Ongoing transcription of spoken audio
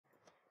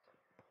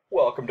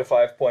Welcome to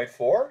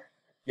 5.4.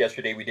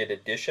 Yesterday we did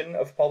addition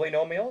of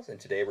polynomials, and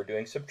today we're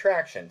doing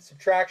subtraction.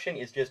 Subtraction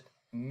is just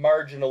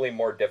marginally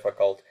more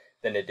difficult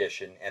than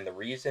addition, and the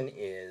reason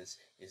is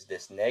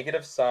this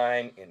negative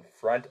sign in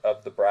front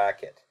of the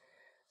bracket.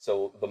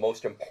 So the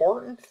most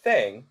important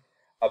thing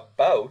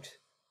about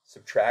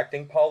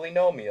subtracting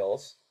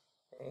polynomials,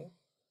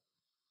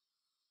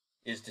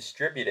 is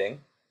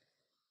distributing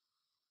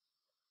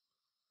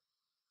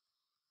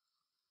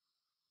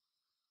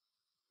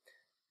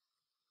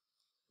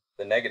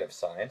the negative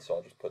sign, so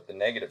I'll just put the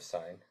negative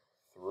sign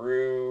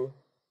through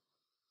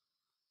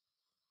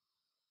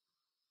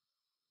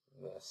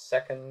the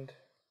second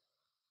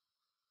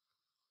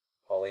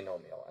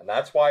polynomial. And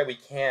that's why we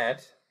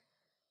can't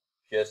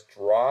just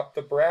drop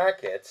the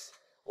brackets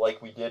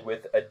like we did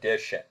with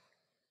addition.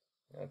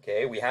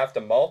 Okay, we have to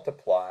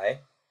multiply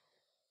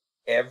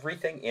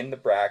everything in the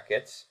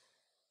brackets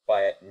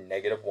by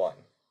 -1.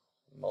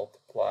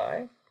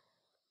 Multiply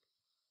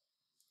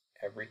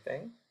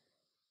everything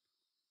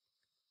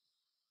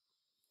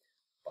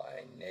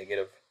by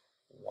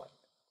 -1.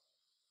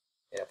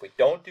 And if we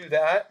don't do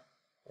that,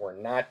 we're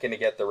not going to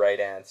get the right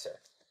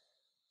answer.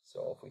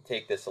 So if we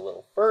take this a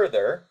little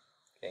further,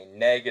 okay,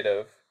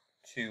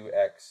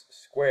 -2x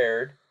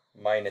squared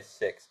minus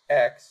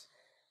 6x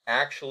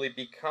actually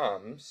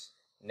becomes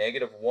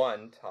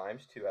 -1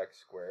 times 2x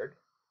squared,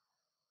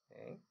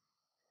 okay,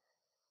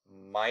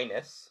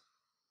 minus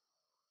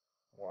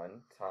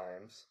 1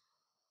 times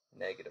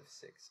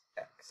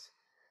 -6x.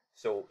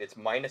 So it's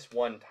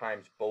 -1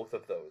 times both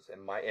of those.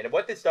 And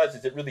what this does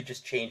is it really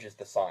just changes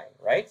the sign,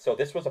 right? So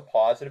this was a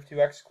positive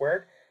 2x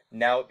squared.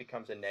 Now it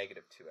becomes a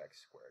 -2x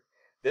squared.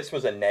 This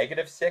was a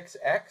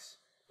 -6x,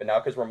 but now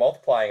because we're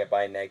multiplying it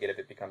by a negative,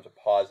 it becomes a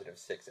positive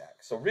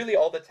 6x. So really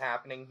all that's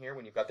happening here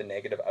when you've got the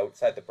negative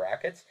outside the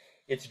brackets,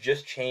 it's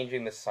just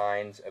changing the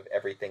signs of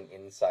everything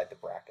inside the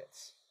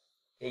brackets.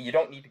 Okay, you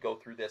don't need to go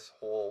through this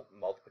whole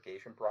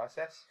multiplication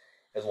process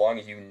as long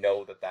as you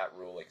know that that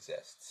rule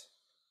exists.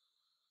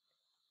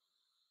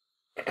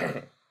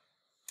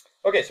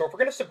 Okay, so if we're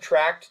going to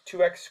subtract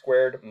 2x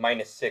squared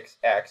minus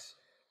 6x,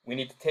 we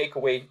need to take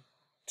away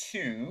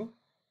 2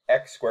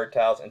 x squared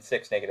tiles and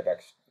 6 negative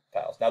x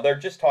tiles. Now they're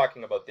just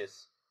talking about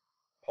this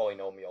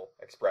polynomial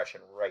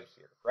expression right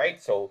here,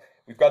 right? So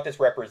we've got this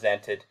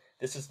represented.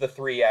 This is the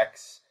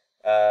 3x.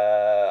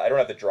 I don't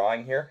have the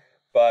drawing here,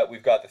 but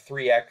we've got the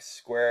 3x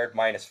squared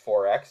minus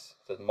 4x.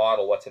 So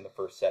model what's in the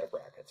first set of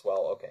brackets.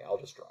 Well, okay, I'll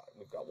just draw it.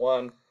 We've got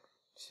 1,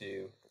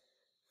 2,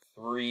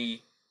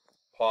 3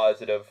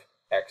 positive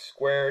x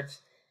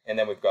squareds, and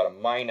then we've got a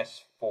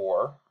minus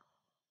 4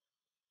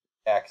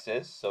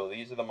 x's. So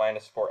these are the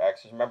minus 4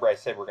 x's. Remember I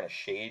said we're going to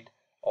shade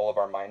all of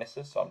our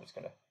minuses, so I'm just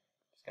going to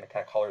kind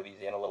of color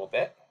these in a little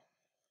bit.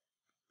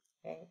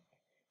 Okay.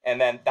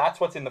 And then that's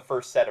what's in the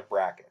first set of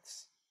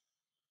brackets.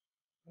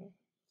 Okay.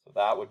 So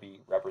that would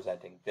be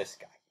representing this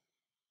guy.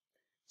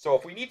 So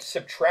if we need to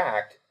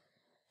subtract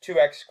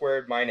 2x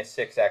squared minus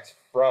 6x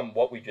from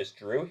what we just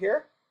drew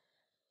here,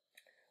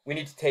 we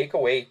need to take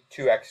away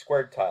 2x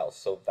squared tiles.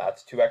 So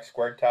that's 2x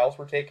squared tiles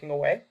we're taking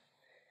away.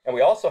 And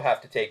we also have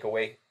to take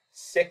away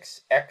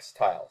 6x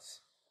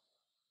tiles.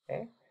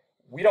 Okay?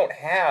 We don't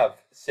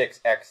have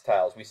 6x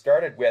tiles. We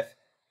started with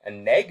a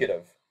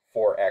negative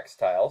 4x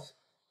tiles,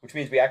 which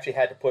means we actually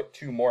had to put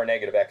 2 more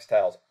negative x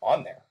tiles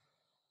on there.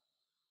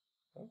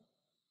 Okay?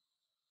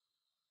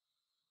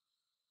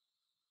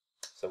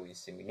 So we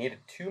see we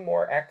needed 2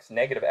 more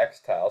negative x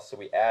tiles, so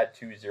we add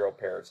 2 0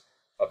 pairs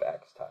of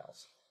x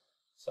tiles.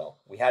 So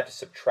we had to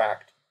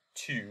subtract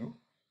 2,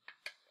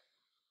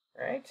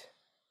 right?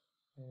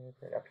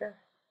 Right up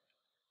here.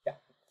 Yeah.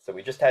 So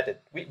we just had to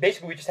we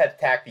just had to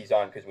tack these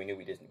on because we knew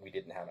we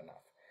didn't have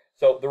enough.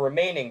 So the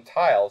remaining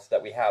tiles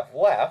that we have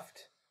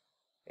left,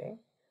 okay,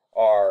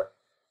 are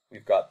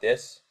we've got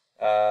this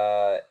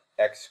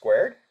x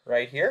squared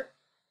right here,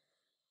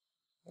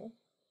 okay,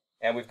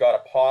 and we've got a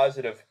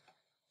positive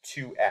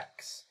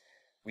 2x.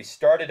 We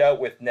started out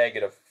with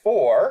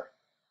 -4,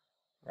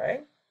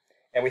 right?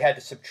 And we had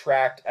to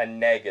subtract a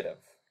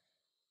negative,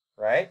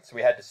 right? So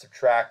we had to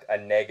subtract a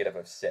negative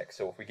of 6.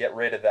 So if we get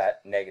rid of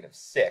that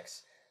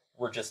 -6,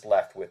 we're just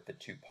left with the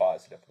 2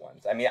 positive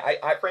ones. I mean,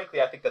 I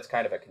frankly, I think that's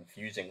kind of a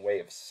confusing way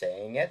of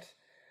saying it.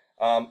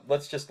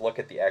 Let's just look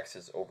at the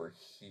x's over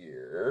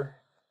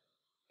here.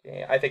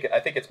 Okay, I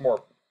think it's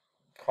more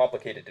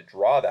complicated to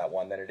draw that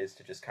one than it is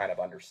to just kind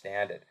of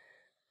understand it.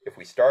 If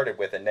we started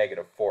with a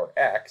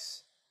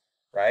 -4x,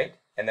 right,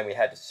 and then we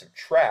had to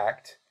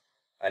subtract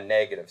a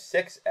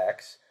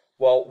 -6x,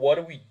 well, what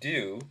do we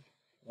do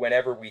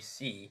whenever we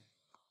see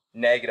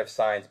negative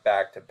signs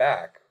back to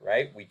back,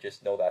 right? We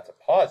just know that's a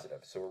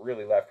positive. So we're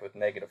really left with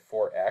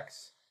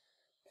 -4x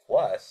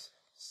plus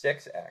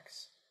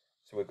 6x.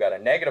 So we've got a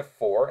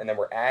 -4, and then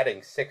we're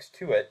adding 6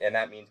 to it, and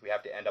that means we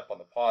have to end up on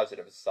the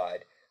positive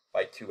side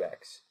by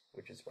 2x,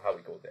 which is how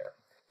we go there.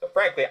 So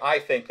frankly, I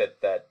think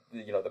that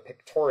the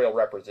pictorial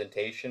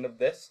representation of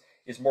this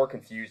is more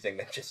confusing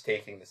than just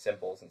taking the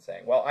symbols and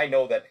saying, well, I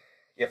know that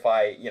if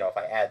I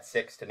add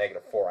 6 to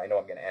 -4, I know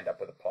I'm going to end up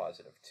with a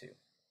positive 2.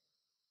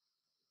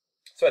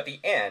 So at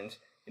the end,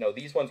 you know,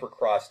 these ones were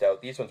crossed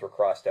out. These ones were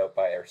crossed out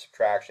by our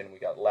subtraction. We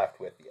got left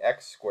with the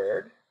x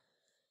squared,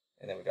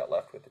 and then we got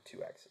left with the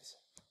 2x's.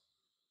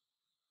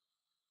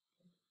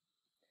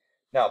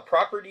 Now,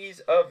 properties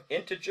of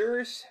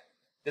integers.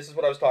 This is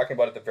what I was talking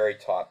about at the very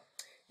top.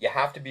 You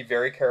have to be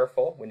very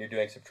careful when you're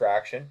doing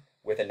subtraction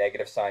with a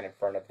negative sign in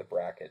front of the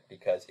bracket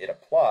because it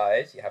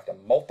applies. You have to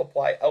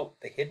multiply out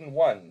the hidden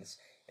ones,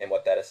 and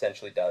what that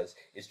essentially does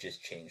is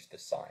just change the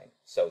sign.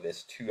 So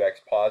this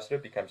 2x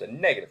positive becomes a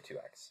negative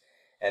 2x.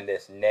 And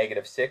this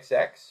negative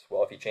 6x,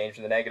 well, if you change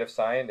the negative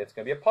sign, it's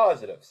going to be a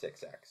positive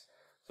 6x.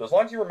 So as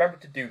long as you remember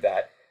to do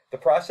that, the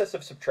process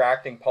of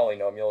subtracting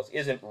polynomials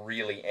isn't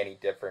really any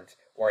different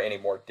or any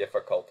more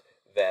difficult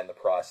than the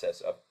process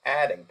of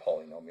adding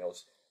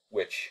polynomials,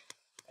 which,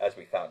 as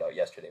we found out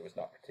yesterday, was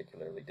not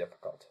particularly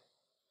difficult.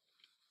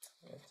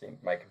 I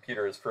think my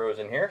computer is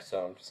frozen here,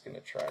 so I'm just going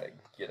to try to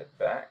get it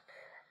back.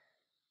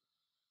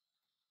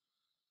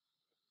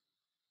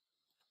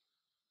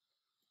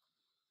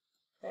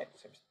 Okay,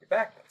 seems to be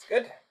back. That's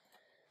good.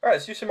 All right,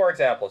 let's do some more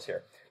examples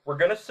here. We're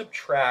going to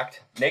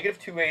subtract negative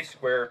 2a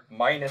squared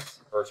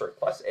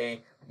plus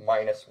a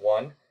minus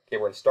 1. Okay, we're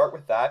going to start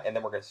with that, and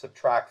then we're going to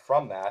subtract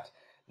from that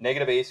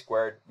negative a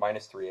squared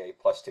minus 3a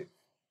plus 2.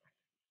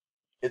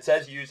 It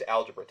says use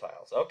algebra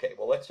tiles. Okay,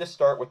 well, let's just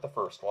start with the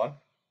first one.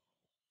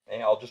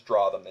 Okay, I'll just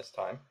draw them this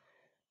time.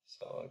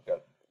 So we've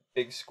got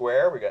big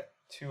square. We got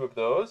 2 of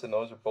those, and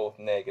those are both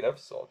negative,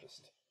 so I'll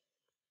just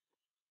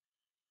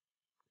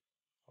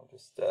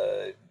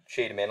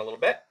shade them in a little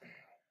bit.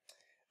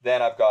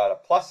 Then I've got a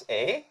plus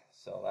a,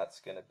 so that's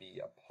going to be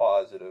a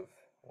positive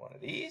one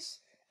of these.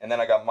 And then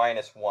I got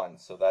minus 1,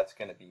 so that's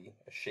going to be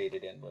a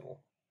shaded in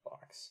little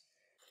box.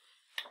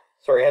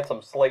 Sorry, I had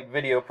some slight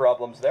video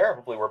problems there.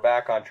 Hopefully we're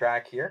back on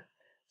track here.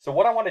 So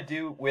what I want to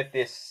do with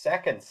this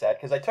second set,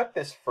 because I took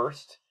this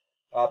first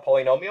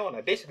polynomial and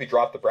I basically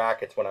dropped the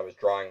brackets when I was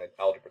drawing the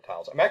algebra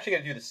tiles. I'm actually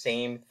going to do the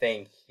same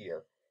thing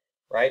here,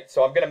 right?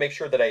 So I'm going to make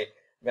sure that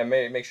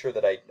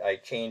I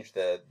change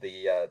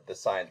the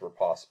signs where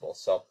possible.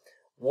 So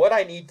what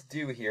I need to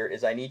do here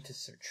is I need to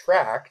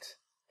subtract,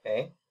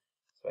 okay?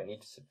 So I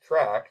need to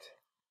subtract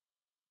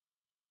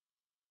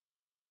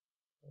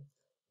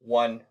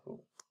 1, not sure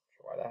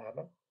why that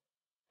happened.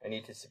 I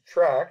need to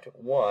subtract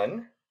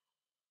 1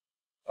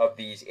 of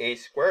these a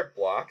squared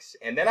blocks,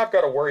 and then I've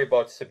got to worry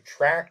about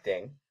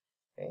subtracting,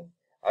 okay?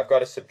 I've got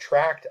to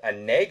subtract a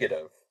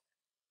negative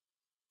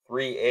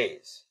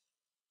 3a's,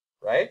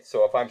 right?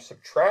 So if I'm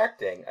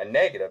subtracting a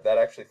negative, that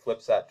actually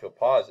flips that to a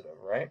positive,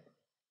 right?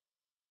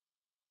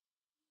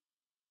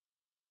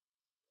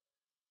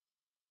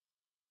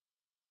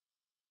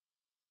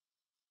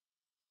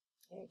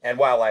 And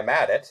while I'm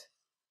at it,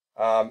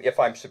 if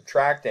I'm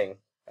subtracting,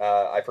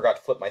 I forgot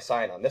to flip my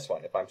sign on this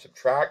one. If I'm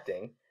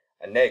subtracting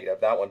a negative,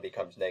 that one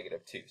becomes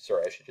negative 2.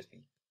 Sorry, I should just be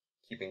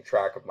keeping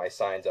track of my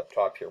signs up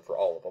top here for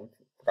all of them.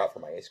 Forgot for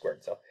my a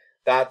squared. So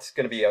that's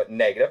going to be a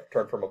negative,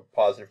 turn from a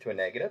positive to a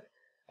negative.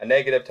 A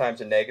negative times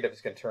a negative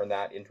is going to turn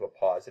that into a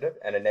positive,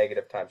 and a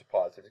negative times a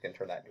positive is going to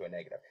turn that into a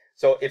negative.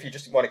 So if you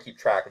just want to keep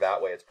track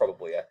that way, it's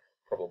probably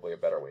a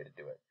better way to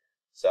do it.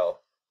 So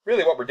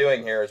really what we're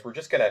doing here is we're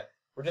just going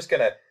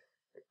to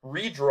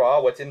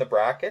redraw what's in the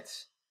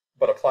brackets,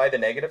 but apply the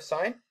negative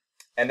sign,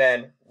 and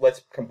then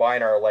let's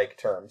combine our like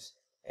terms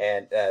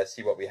and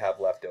see what we have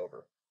left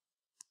over.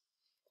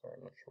 Sorry,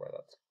 I'm not sure why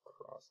that's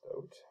crossed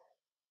out.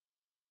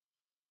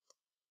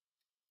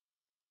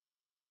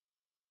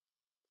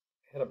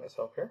 Ahead of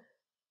myself here.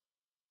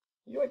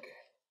 Yoink.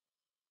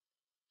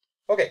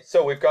 Okay,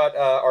 so we've got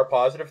our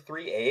positive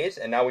 3a's,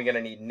 and now we're going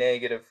to need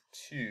negative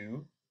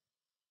 2.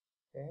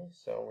 Okay,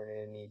 so we're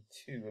going to need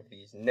 2 of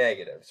these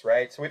negatives,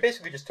 right? So we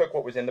basically just took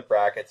what was in the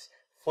brackets,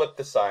 flipped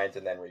the signs,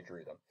 and then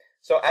redrew them.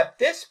 So at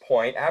this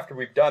point, after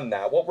we've done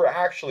that, what we're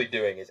actually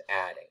doing is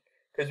adding,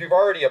 because we've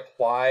already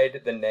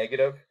applied the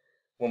negative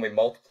when we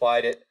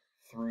multiplied it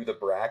through the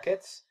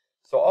brackets.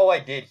 So all I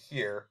did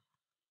here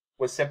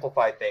was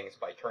simplify things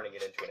by turning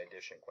it into an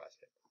addition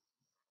question.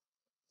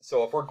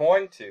 So if we're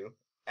going to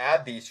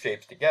add these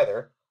shapes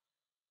together,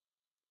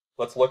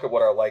 let's look at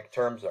what our like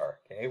terms are.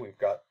 Okay, we've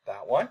got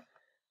that one.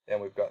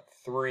 Then we've got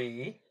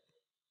 3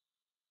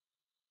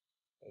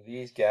 of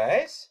these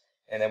guys,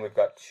 and then we've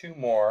got 2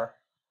 more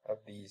of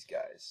these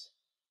guys.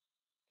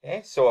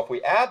 Okay, so if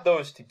we add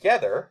those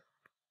together,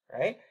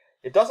 right,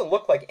 it doesn't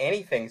look like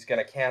anything's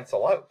going to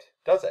cancel out,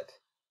 does it?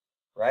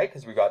 Right,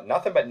 because we've got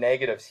nothing but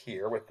negatives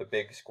here with the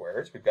big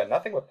squares. We've got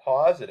nothing but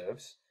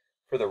positives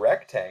for the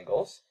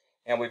rectangles,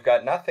 and we've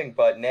got nothing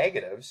but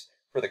negatives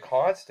for the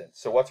constants.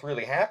 So what's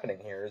really happening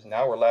here is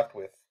now we're left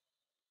with,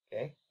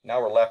 okay, now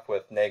we're left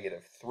with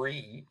negative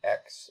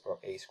 3x, or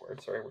a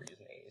squared, sorry, we're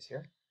using a's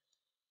here.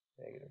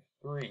 Negative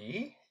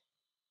 3a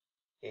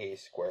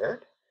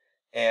squared.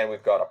 And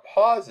we've got a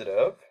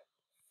positive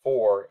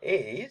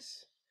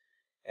 4a's.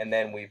 And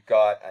then we've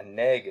got a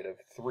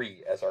negative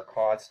 3 as our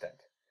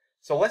constant.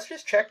 So let's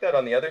just check that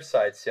on the other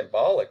side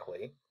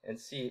symbolically and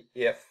see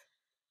if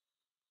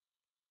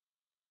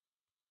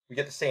we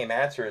get the same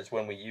answer as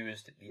when we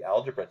used the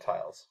algebra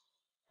tiles.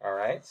 All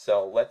right,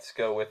 so let's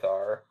go with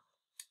our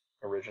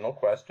original original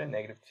question,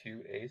 negative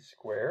 2a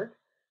squared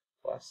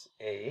plus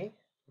a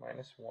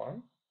minus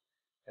 1,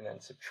 and then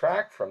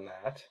subtract from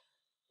that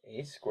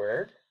a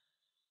squared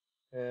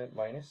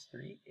minus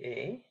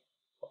 3a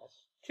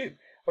plus 2.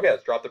 Okay,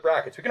 let's drop the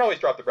brackets. We can always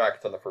drop the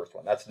brackets on the first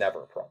one. That's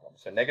never a problem.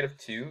 So negative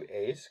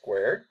 2a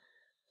squared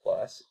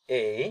plus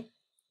a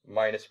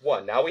minus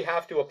 1. Now we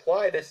have to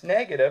apply this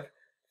negative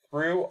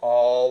through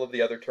all of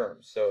the other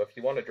terms. So if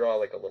you want to draw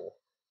like a little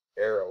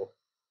arrow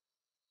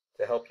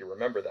to help you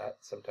remember that,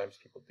 sometimes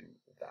people do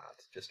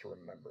that just to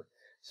remember.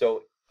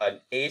 So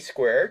an a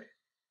squared,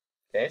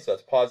 okay, so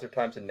that's positive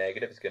times a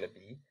negative is going to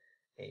be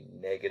a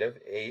negative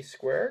a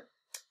squared.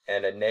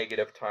 And a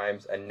negative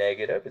times a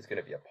negative is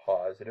going to be a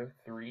positive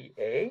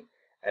 3a.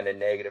 And a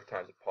negative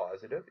times a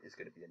positive is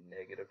going to be a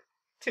negative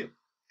 2.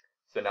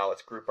 So now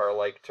let's group our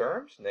like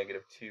terms,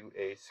 negative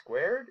 2a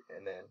squared,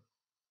 and then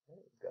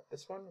we've got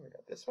this one, we've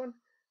got this one,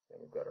 then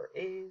we've got our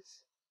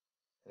a's,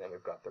 and then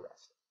we've got the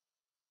rest.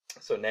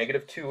 So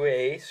negative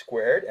 2a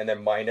squared, and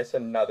then minus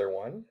another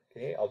one.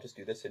 Okay, I'll just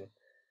do this in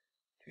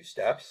 2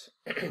 steps,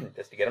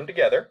 just to get them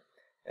together.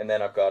 And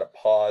then I've got a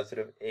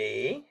positive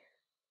a,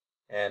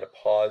 and a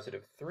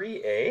positive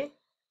 3a,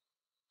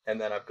 and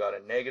then I've got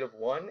a negative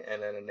 1,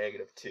 and then a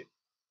negative 2.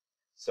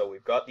 So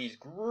we've got these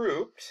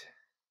grouped,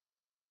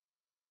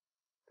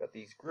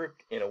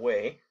 in a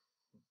way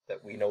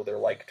that we know they're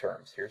like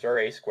terms. Here's our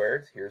a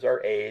squareds, here's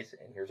our a's,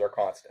 and here's our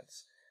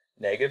constants.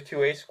 Negative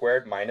 2a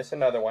squared minus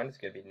another one is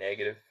going to be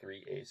negative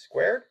 3a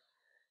squared.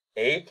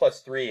 A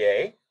plus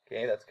 3a,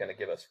 okay, that's going to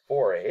give us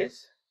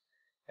 4a's.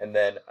 And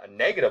then a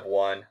negative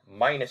 1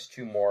 minus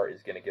 2 more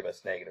is going to give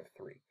us negative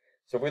 3.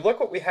 So if we look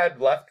what we had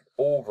left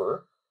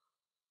over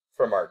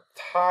from our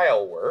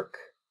tile work,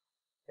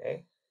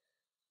 okay,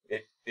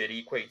 it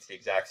equates the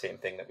exact same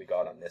thing that we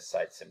got on this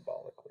side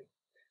symbolically.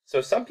 So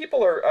some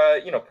people are,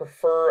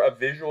 prefer a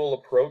visual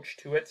approach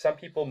to it. Some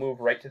people move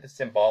right to the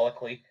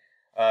symbolically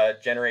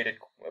generated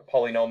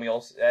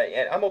polynomials,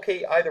 and I'm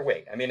okay either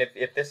way. I mean,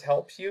 if this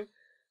helps you,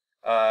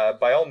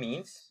 by all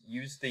means,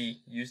 use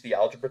the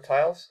algebra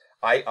tiles.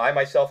 I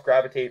myself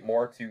gravitate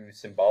more to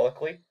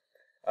symbolically.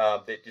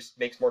 It just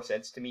makes more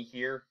sense to me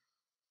here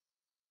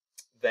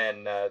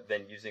than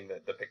using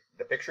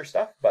the picture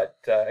stuff. But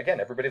again,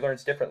 everybody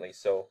learns differently,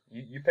 so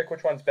you pick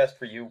which one's best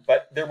for you.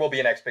 But there will be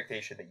an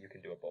expectation that you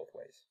can do it both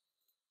ways.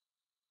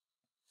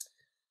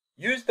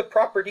 Use the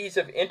properties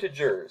of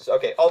integers.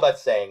 Okay, all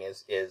that's saying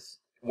is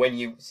when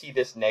you see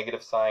this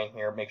negative sign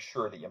here, make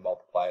sure that you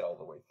multiply it all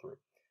the way through.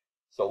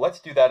 So let's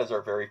do that as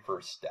our very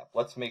first step.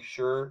 Let's make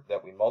sure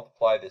that we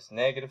multiply this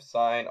negative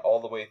sign all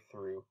the way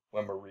through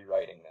when we're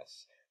rewriting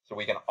this. So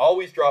we can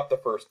always drop the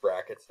first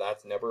brackets.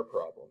 That's never a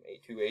problem.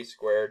 a2a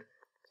squared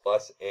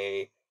plus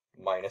a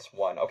minus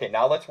 1. Okay,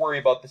 now let's worry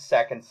about the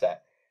second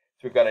set.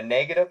 So we've got a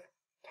negative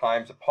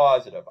times a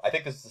positive. I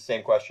think this is the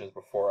same question as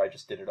before. I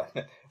just did it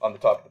on the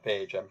top of the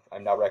page.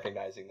 I'm now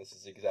recognizing this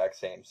is the exact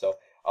same. So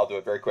I'll do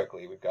it very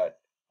quickly. We've got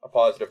a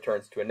positive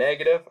turns to a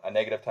negative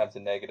times a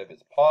negative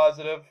is a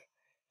positive,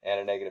 and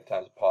a negative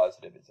times a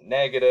positive is a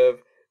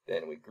negative.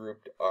 Then we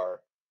grouped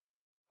our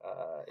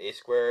a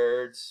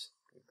squareds,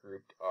 we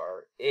grouped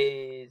our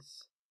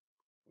a's,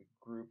 we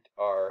grouped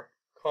our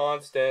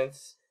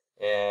constants,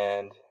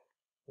 and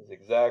this is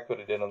exactly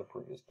what I did on the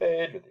previous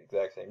page with the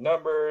exact same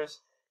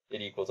numbers.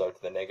 It equals out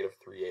to the negative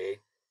 3a,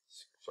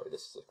 sorry,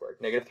 this is a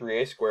squared, negative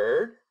 3a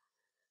squared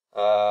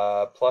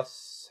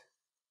plus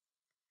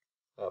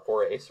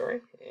 4a,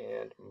 sorry,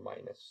 and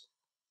minus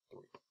 3.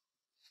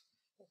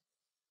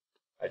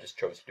 I just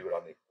chose to do it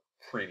on the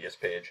previous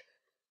page.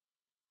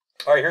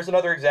 All right, here's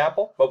another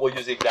example, but we'll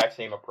use the exact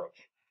same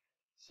approach.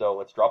 So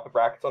let's drop the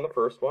brackets on the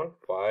first one.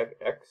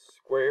 5x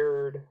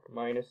squared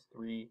minus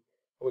 3.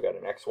 Oh, we got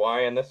an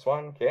xy in this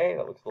one. Okay,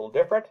 that looks a little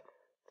different.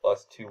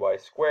 Plus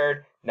 2y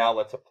squared. Now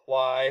let's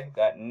apply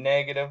that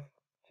negative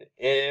to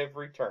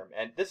every term.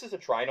 And this is a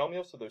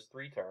trinomial, so there's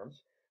 3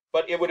 terms.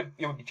 But it would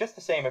be just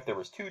the same if there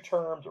was 2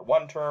 terms or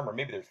 1 term, or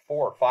maybe there's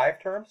 4 or 5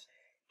 terms.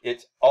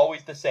 It's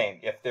always the same.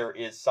 If there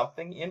is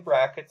something in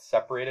brackets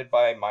separated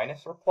by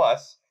minus or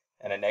plus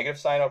and a negative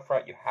sign up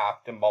front, you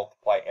have to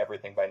multiply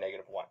everything by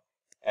negative 1.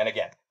 And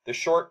again, the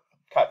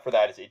shortcut for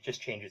that is it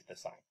just changes the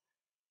sign.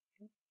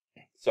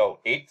 So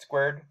 8x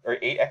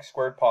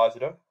squared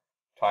positive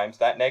times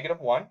that negative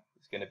 1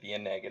 is going to be a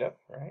negative,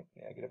 right?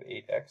 Negative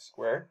 8x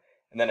squared.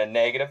 And then a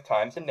negative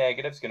times a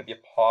negative is going to be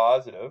a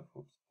positive,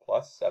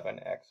 plus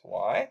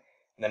 7xy. And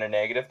then a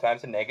negative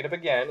times a negative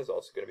again is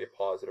also going to be a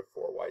positive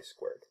 4y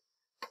squared.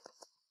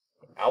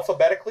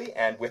 Alphabetically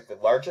and with the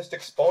largest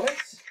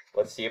exponents,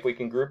 let's see if we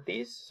can group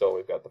these. So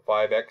we've got the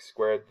 5x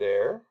squared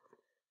there.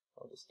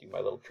 I'll just do my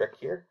little trick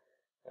here.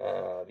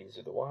 These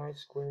are the y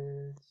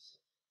squareds.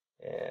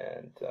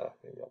 And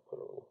maybe I'll put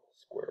a little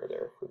square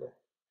there for the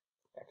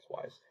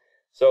xy's.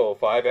 So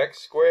 5x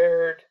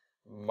squared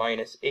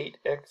minus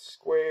 8x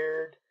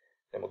squared.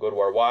 Then we'll go to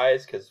our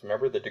y's, because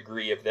remember the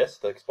degree of this,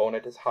 the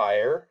exponent is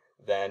higher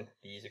than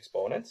these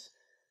exponents.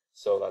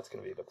 So that's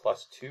going to be the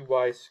plus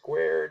 2y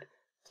squared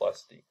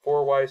plus the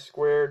 4y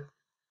squared.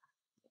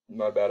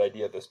 Not a bad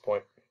idea at this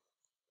point.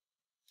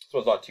 This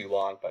one's not too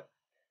long, but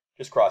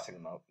Just crossing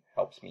them out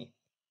helps me.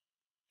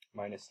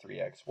 Minus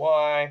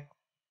 3xy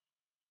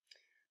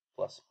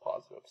plus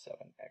positive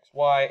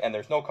 7xy, and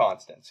there's no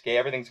constants. Okay,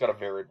 everything's got a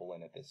variable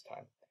in it this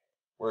time.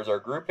 Where's our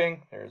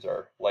grouping? There's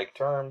our like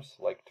terms,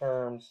 like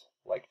terms,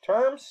 like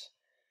terms.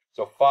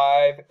 So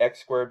 5x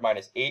squared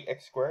minus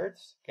 8x squared.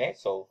 Okay,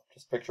 so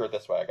just picture it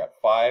this way. I got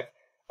 5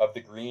 of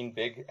the green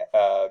big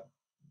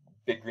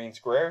green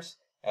squares,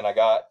 and I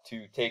got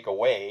to take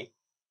away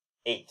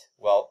 8.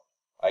 Well,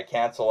 I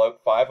cancel out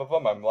 5 of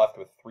them. I'm left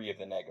with 3 of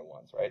the negative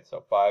ones, right?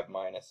 So 5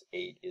 minus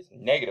 8 is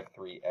negative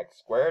 3x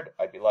squared.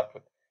 I'd be left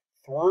with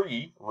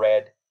 3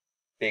 red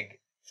big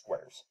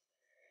squares.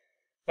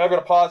 Now I've got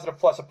a positive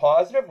plus a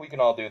positive. We can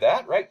all do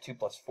that, right? 2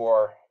 plus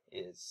 4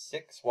 is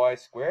 6y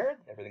squared.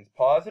 Everything's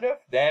positive.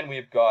 Then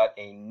we've got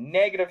a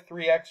negative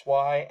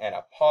 3xy and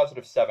a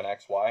positive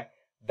 7xy.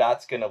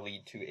 That's going to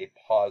lead to a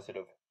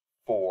positive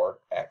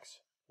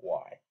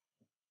 4xy.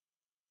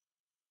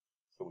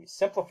 So we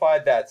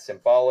simplified that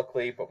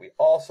symbolically, but we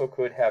also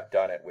could have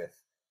done it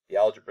with the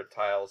algebra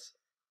tiles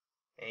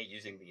and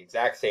using the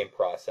exact same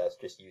process,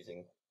 just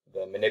using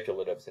the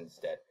manipulatives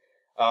instead.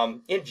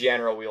 In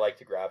general, we like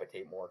to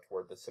gravitate more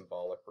toward the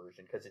symbolic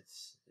version because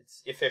it's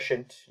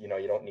efficient. You know,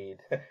 you don't need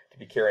to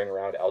be carrying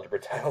around algebra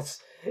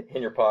tiles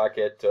in your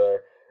pocket.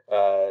 So,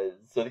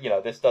 you know,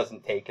 this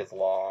doesn't take as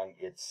long.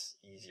 It's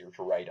easier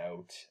to write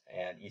out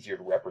and easier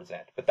to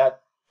represent. But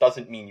that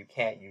doesn't mean you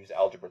can't use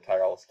algebra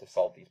tiles to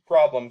solve these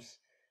problems.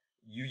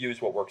 You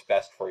use what works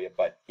best for you.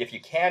 But if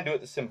you can do it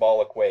the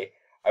symbolic way,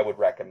 I would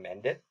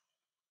recommend it.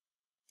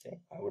 Okay?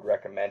 I would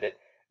recommend it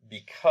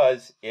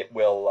because it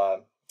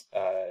will...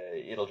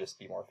 it'll just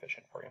be more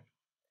efficient for you.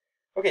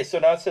 Okay, so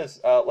now it says,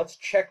 let's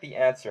check the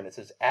answer, and it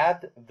says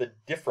add the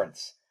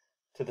difference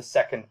to the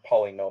second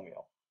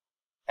polynomial.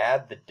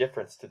 Add the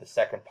difference to the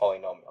second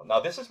polynomial. Now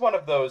this is one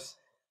of those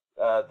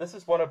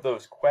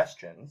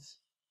questions,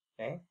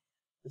 okay?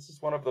 This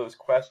is one of those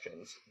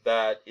questions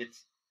that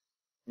it's,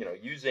 you know,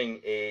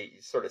 using a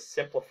sort of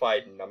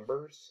simplified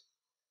numbers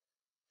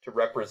to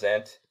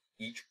represent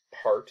each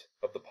part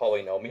of the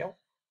polynomial.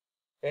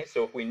 Okay,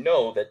 so if we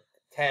know that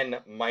 10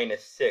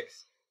 minus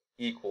 6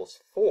 equals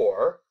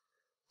 4,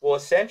 well,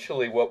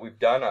 essentially what we've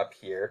done up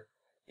here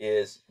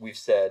is we've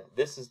said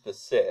this is the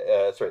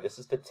this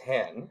is the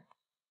 10,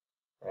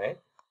 right?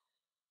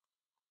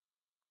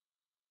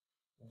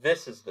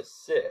 This is the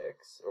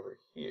 6 over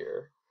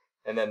here,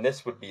 and then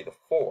this would be the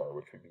 4,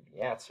 which would be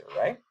the answer,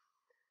 right?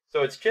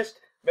 So it's just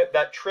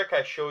that trick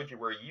I showed you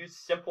where you use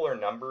simpler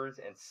numbers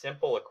and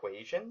simple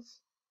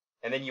equations,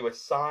 and then you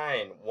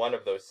assign one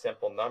of those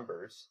simple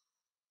numbers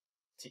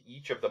to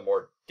each of the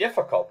more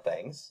difficult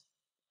things,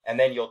 and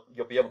then you'll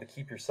be able to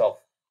keep yourself,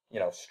 you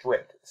know,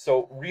 straight.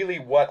 So really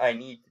what I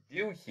need to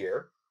do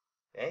here,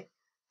 okay,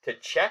 to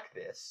check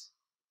this,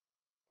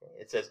 okay,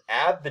 it says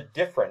add the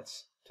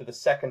difference to the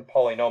second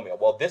polynomial.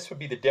 Well, this would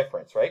be the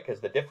difference, right?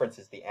 Because the difference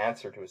is the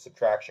answer to a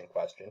subtraction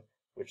question,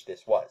 which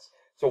this was.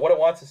 So what it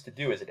wants us to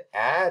do is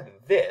add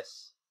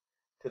this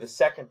to the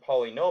second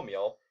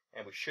polynomial,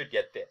 and we should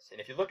get this. And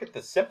if you look at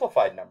the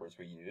simplified numbers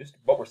we used,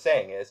 what we're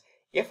saying is,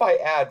 if I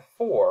add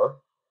 4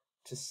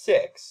 to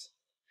 6,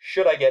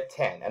 should I get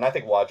 10? And I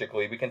think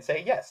logically we can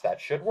say, yes,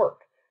 that should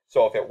work.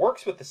 So if it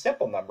works with the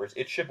simple numbers,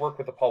 it should work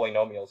with the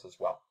polynomials as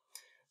well.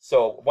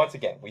 So once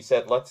again, we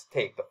said let's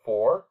take the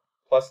 4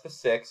 plus the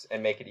 6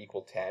 and make it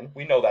equal 10.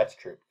 We know that's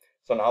true.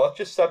 So now let's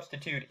just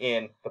substitute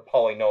in the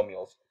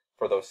polynomials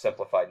for those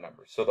simplified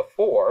numbers. So the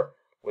 4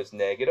 was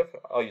negative,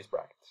 I'll use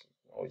brackets,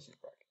 always use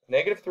brackets,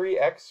 negative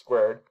 3x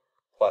squared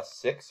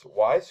plus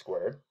 6y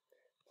squared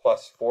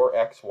plus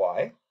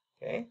 4xy.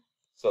 Okay,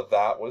 so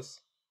that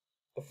was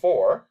the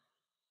 4.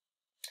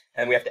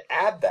 And we have to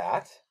add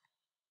that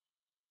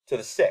to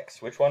the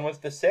 6. Which one was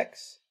the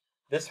 6?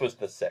 This was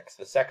the 6,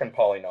 the second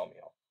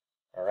polynomial.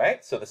 All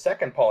right, so the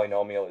second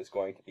polynomial is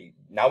going to be,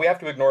 now we have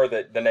to ignore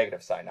the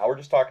negative sign. Now we're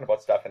just talking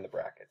about stuff in the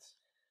brackets.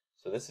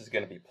 So this is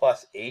going to be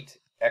plus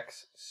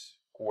 8x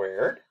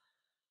squared,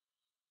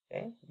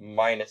 okay,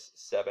 minus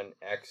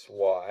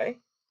 7xy,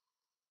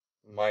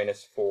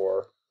 minus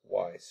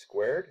 4y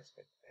squared. As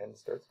my pen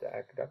starts to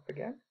act up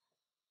again.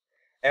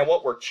 And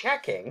what we're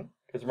checking,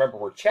 because remember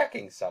we're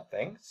checking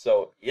something,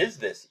 so is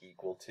this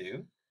equal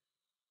to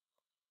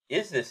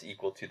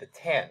the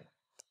 10?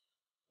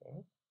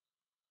 Okay.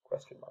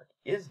 Question mark.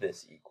 Is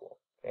this equal?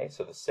 Okay,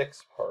 so the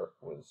 6 part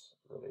was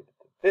related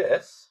to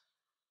this.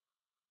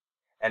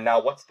 And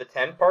now what's the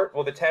 10 part?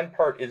 Well, the 10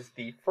 part is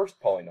the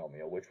first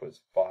polynomial, which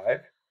was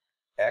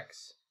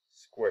 5x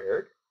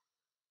squared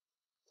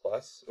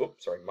plus,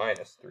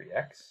 minus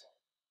 3x.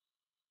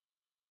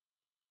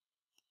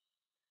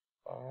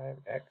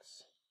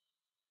 5x.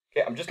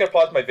 Okay, I'm just going to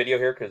pause my video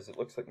here because it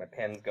looks like my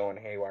pen's going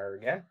haywire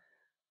again.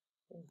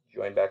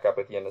 Join back up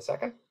with you in a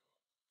second.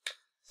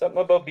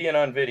 Something about being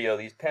on video.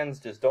 These pens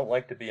just don't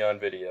like to be on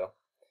video.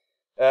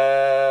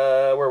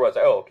 Where was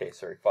I? Oh, okay,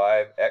 sorry.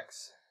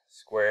 5x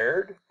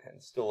squared.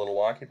 Pen's still a little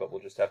wonky, but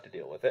we'll just have to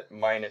deal with it.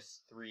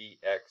 Minus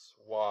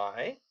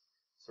 3xy.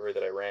 Sorry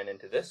that I ran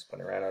into this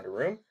when I ran out of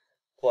room.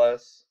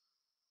 Plus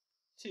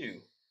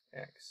 2xy.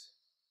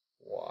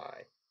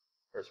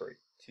 or sorry,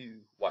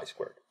 2y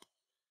squared.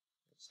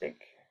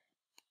 Mistake.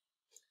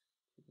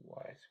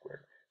 2y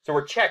squared. So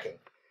we're checking.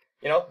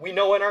 You know, we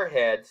know in our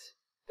heads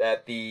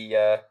that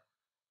the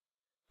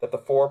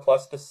 4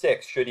 plus the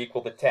 6 should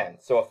equal the 10.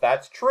 So if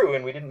that's true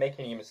and we didn't make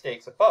any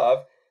mistakes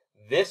above,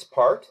 this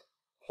part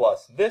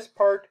plus this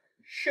part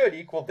should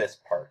equal this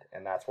part,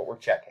 and that's what we're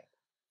checking.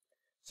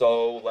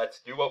 So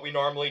let's do what we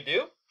normally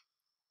do.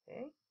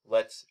 Okay.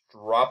 Let's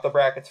drop the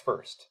brackets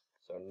first.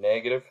 So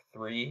negative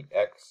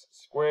 3x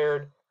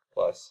squared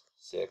plus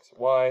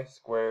 6y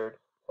squared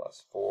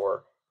plus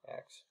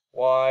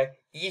 4xy.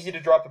 Easy to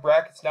drop the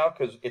brackets now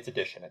because it's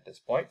addition at this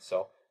point.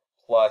 So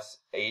plus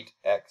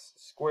 8x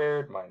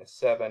squared minus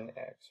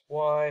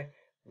 7xy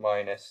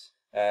minus,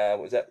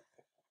 was that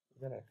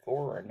a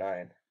 4 or a 9?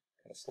 Kind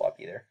of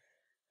sloppy there.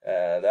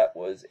 That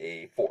was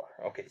a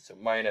 4. Okay, so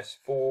minus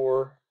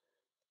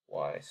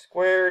 4y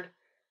squared.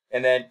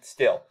 And then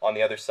still, on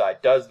the other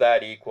side, does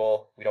that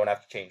equal, we don't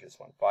have to change this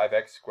one,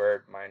 5x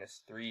squared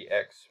minus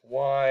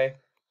 3xy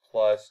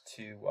plus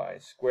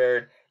 2y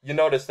squared. You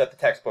notice that the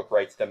textbook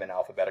writes them in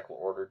alphabetical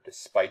order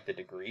despite the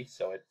degree.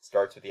 So it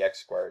starts with the x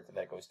squared, and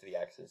then it goes to the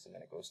x's, and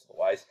then it goes to the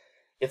y's.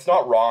 It's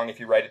not wrong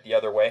if you write it the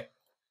other way.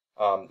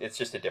 It's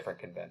just a different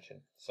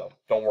convention. So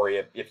don't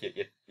worry if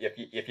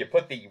you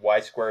put the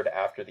y squared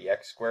after the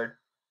x squared,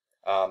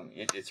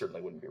 it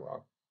certainly wouldn't be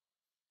wrong.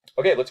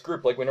 Okay, let's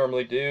group like we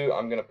normally do.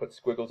 I'm going to put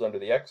squiggles under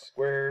the x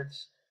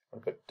squareds. I'm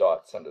going to put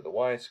dots under the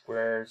y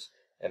squares.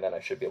 And then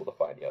I should be able to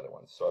find the other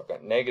ones. So I've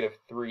got negative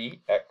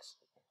 3x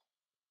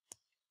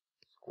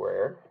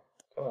squared.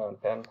 Come on,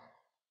 pen.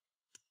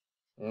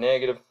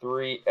 Negative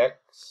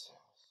 3x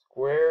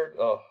squared.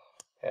 Oh,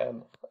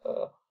 pen.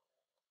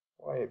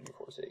 Why have you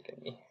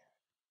forsaken me?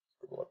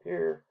 Scribble up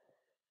here.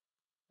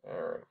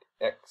 Alright,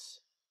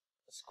 x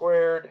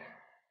squared.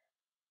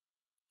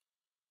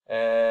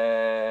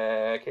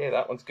 Okay,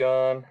 that one's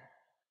gone.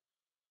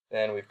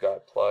 Then we've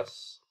got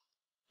plus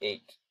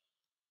 8x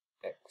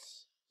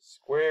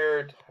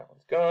squared. That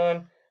one's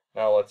gone.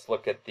 Now let's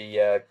look at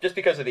the, just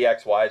because of the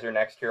xy's are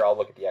next here, I'll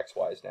look at the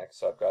xy's next.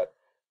 So I've got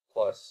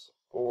plus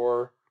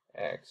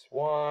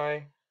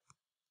 4xy,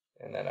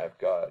 and then I've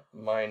got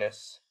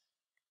minus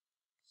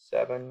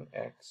 7xy.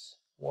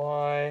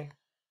 Get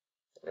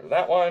rid of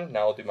that one.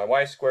 Now I'll do my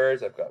y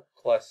squares. I've got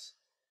plus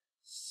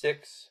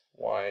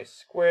 6y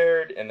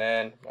squared, and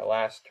then my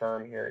last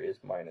term here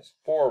is minus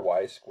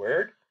 4y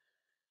squared.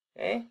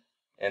 Okay,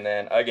 and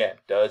then again,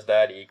 does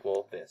that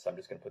equal this? I'm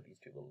just going to put these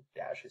two little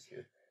dashes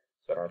here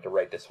so I don't have to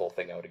write this whole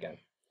thing out again.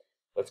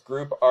 Let's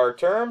group our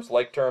terms.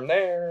 Like term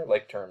there,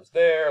 like terms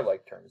there,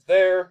 like terms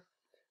there.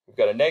 We've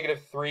got a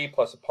negative 3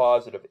 plus a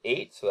positive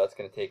 8, so that's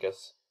going to take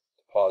us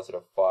to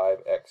positive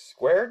 5x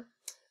squared.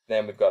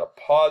 Then we've got a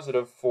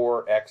positive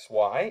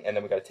 4xy, and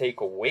then we've got to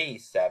take away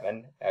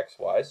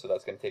 7xy, so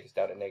that's going to take us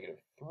down to negative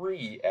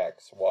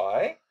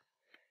 3xy.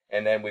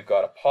 And then we've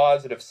got a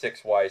positive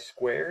 6y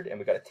squared, and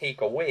we've got to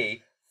take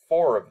away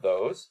 4 of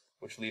those,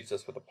 which leaves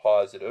us with a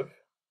positive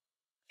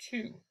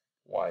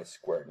 2y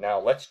squared. Now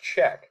let's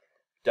check.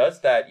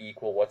 Does that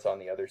equal what's on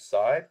the other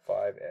side?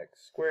 5x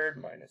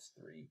squared minus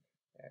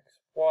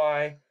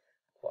 3xy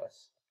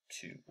plus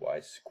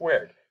 2y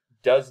squared.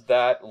 Does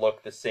that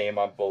look the same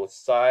on both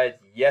sides?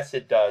 Yes,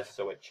 it does,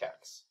 so it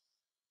checks.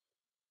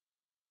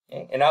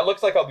 Okay. And now it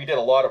looks like we did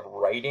a lot of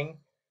writing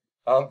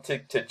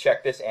to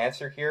check this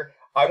answer here.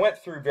 I went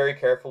through very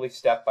carefully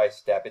step by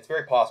step. It's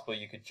very possible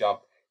you could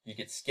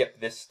skip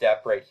this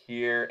step right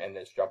here and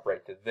just jump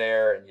right to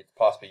there, and it's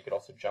possible you could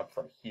also jump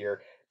from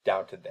here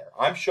down to there.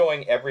 I'm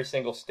showing every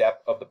single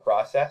step of the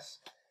process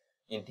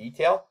in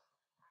detail.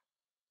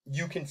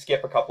 You can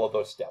skip a couple of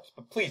those steps,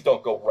 but please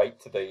don't go right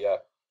to the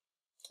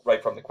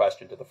right from the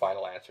question to the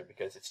final answer,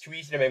 because it's too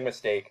easy to make a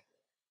mistake,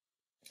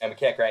 and we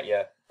can't grant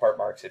you part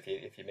marks if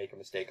you make a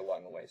mistake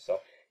along the way. So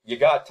you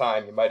got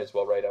time, you might as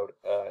well write out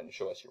and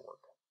show us your work.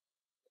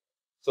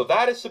 So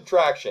that is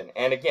subtraction,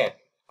 and again,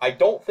 I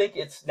don't think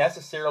it's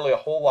necessarily a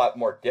whole lot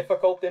more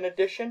difficult than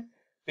addition,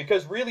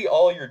 because really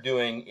all you're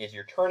doing is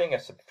you're turning a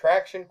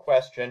subtraction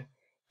question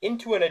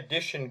into an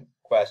addition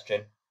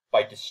question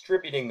by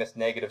distributing this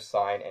negative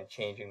sign and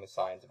changing the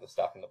signs of the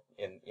stuff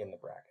in the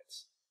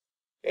brackets.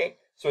 Okay,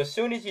 so as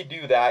soon as you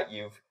do that,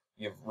 you've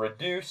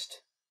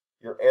reduced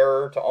your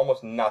error to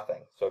almost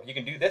nothing. So if you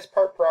can do this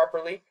part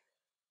properly,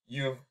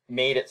 you've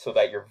made it so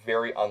that you're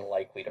very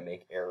unlikely to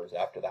make errors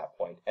after that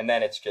point. And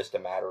then it's just a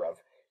matter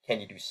of, can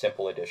you do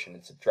simple addition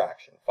and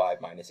subtraction? 5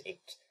 minus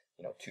 8,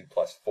 2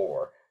 plus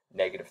 4,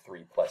 negative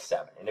 3 plus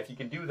 7. And if you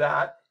can do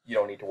that, you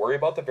don't need to worry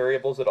about the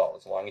variables at all,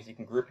 as long as you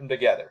can group them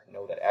together.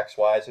 Know that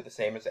xy's are the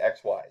same as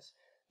xy's.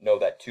 Know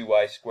that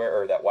 2y squared,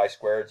 or that y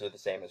squareds are the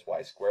same as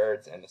y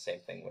squareds, and the same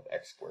thing with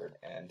x squared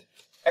and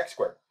x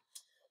squared.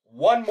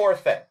 One more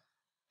thing.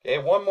 Okay,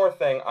 one more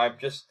thing I've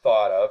just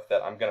thought of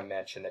that I'm going to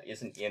mention that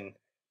isn't in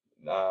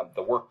the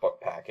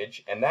workbook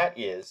package, and that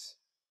is,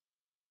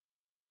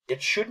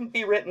 it shouldn't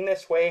be written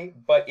this way,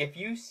 but if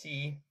you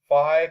see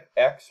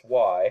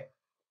 5xy,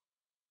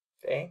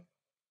 okay,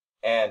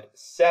 and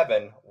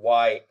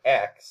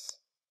 7yx,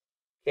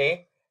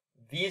 okay,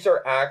 these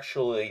are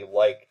actually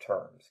like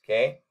terms,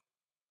 okay?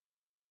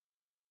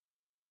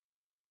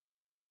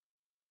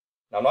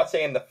 Now, I'm not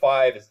saying the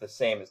 5 is the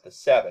same as the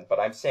 7, but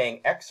I'm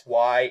saying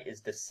xy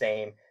is the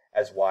same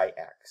as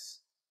yx,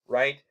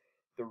 right?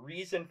 The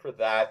reason for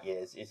that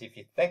is if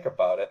you think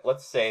about it,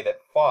 let's say that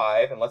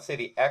 5, and let's say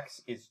the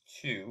x is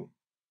 2,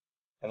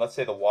 and let's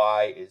say the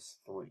y is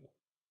 3,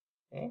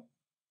 okay?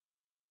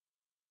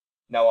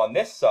 Now, on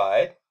this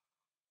side,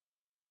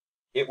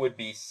 it would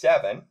be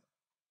 7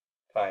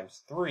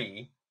 times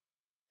 3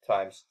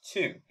 times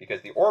 2,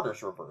 because the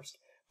order's reversed.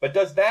 But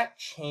does that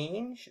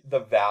change the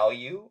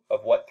value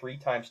of what 3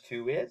 times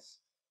 2 is?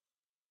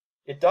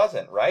 It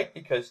doesn't, right?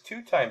 Because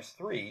 2 times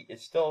 3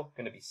 is still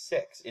going to be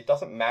 6. It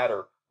doesn't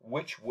matter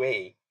which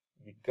way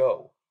you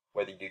go,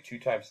 whether you do 2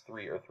 times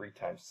 3 or 3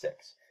 times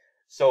 6.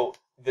 So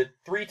the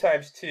 3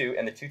 times 2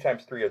 and the 2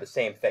 times 3 are the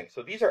same thing.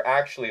 So these are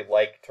actually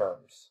like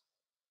terms.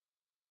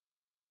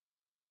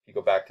 If you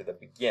go back to the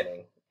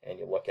beginning and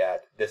you look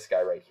at this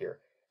guy right here,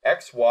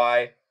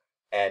 xy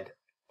and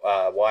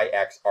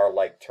yx are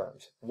like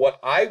terms. What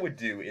I would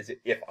do is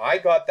if I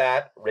got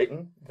that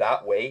written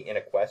that way in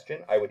a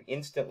question, I would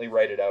instantly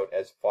write it out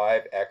as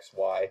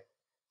 5xy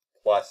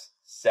plus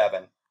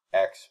 7xy.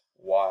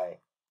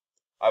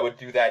 I would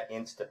do that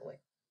instantly.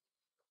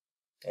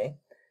 Okay?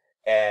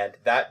 And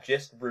that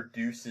just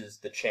reduces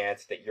the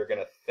chance that you're going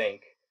to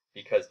think,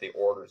 because the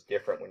order is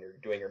different when you're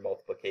doing your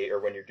multiplication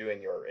or when you're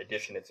doing your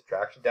addition and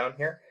subtraction down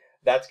here,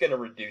 that's going to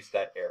reduce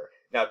that error.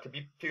 Now, to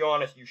be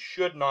honest, you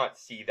should not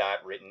see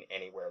that written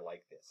anywhere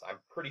like this. I'm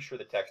pretty sure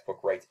the textbook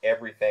writes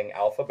everything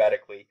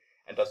alphabetically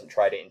and doesn't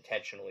try to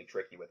intentionally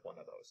trick you with one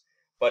of those.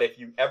 But if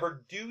you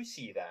ever do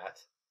see that,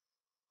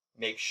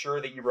 make sure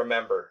that you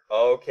remember,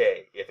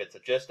 okay, if it's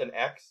just an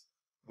x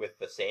with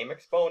the same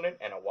exponent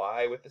and a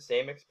y with the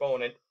same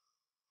exponent,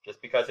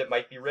 just because it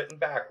might be written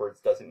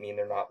backwards doesn't mean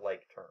they're not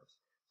like terms.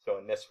 So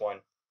in this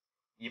one,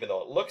 even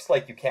though it looks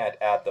like you can't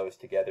add those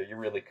together, you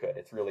really could.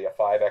 It's really a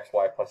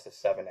 5xy plus a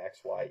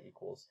 7xy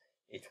equals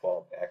a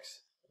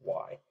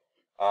 12xy.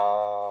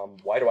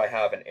 Why do I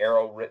have an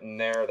arrow written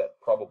there? That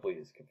probably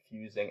is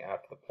confusing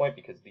after the point,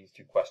 because these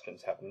two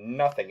questions have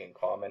nothing in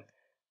common.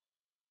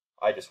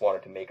 I just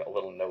wanted to make a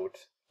little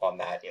note on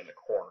that in the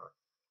corner,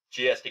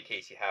 just in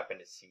case you happen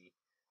to see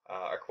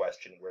a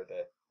question where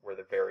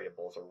the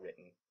variables are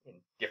written in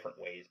different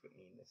ways but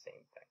mean the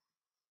same thing.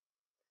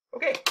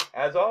 Okay,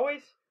 as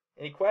always,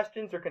 any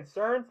questions or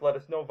concerns, let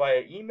us know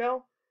via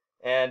email,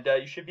 and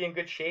you should be in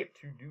good shape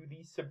to do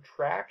the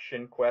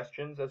subtraction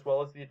questions as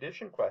well as the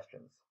addition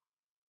questions.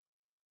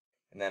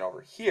 And then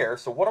over here,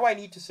 so what do I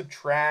need to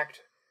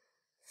subtract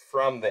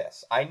from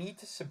this? I need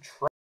to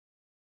subtract